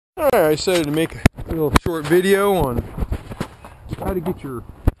Alright, I decided to make a little short video on how to get your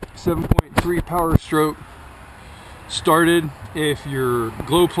 7.3 power stroke started if your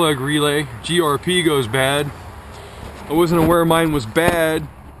glow plug relay GRP goes bad. I wasn't aware mine was bad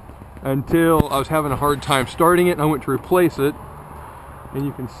until I was having a hard time starting it and I went to replace it, and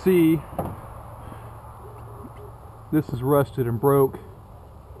you can see this is rusted and broke.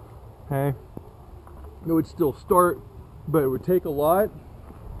 Okay, it would still start, but it would take a lot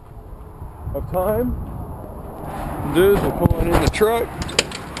of time. We'll pull it in the truck.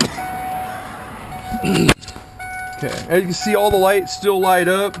 Okay, as you can see, all the lights still light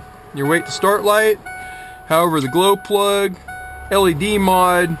up. Your wait to start light. However, the glow plug LED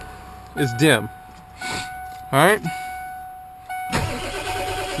mod is dim. Alright,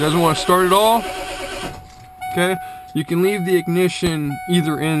 doesn't want to start at all. Okay, you can leave the ignition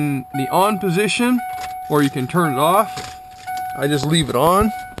either in the on position or you can turn it off. I just leave it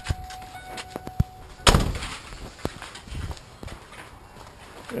on.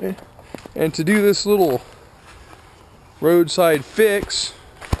 Okay. And to do this little roadside fix,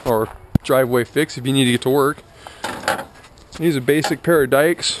 or driveway fix if you need to get to work, use a basic pair of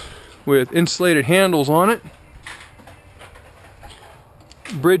dikes with insulated handles on it.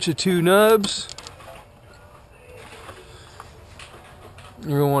 Bridge the two nubs.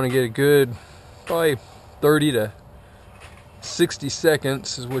 You're going to want to get a good, probably 30 to 60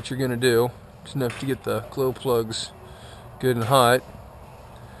 seconds is what you're going to do. Just enough to get the glow plugs good and hot.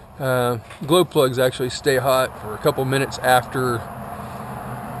 Glow plugs actually stay hot for a couple minutes after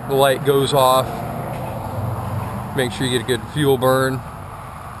the light goes off. Make sure you get a good fuel burn.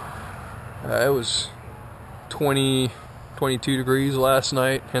 It was 22 degrees last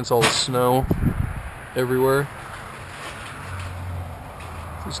night, hence all the snow everywhere.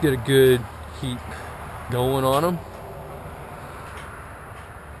 Just get a good heat going on them.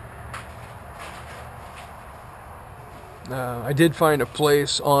 I did find a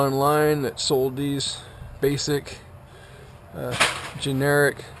place online that sold these basic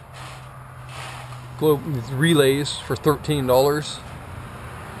generic glow relays for $13,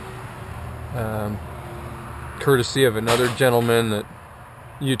 courtesy of another gentleman that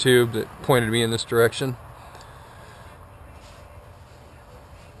YouTube that pointed me in this direction.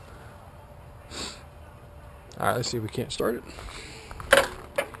 Alright, let's see if we can't start it.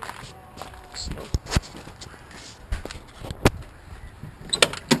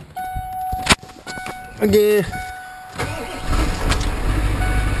 Again.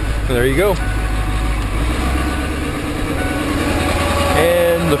 There you go.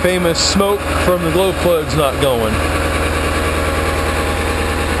 And the famous smoke from the glow plug's not going.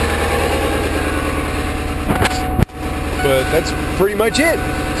 But that's pretty much it.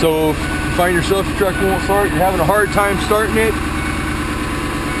 So if you find yourself your truck won't start, you're having a hard time starting it,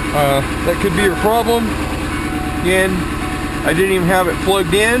 that could be your problem. Again, I didn't even have it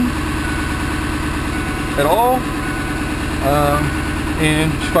plugged in at all,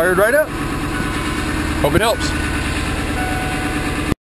 and fired right up. Hope it helps.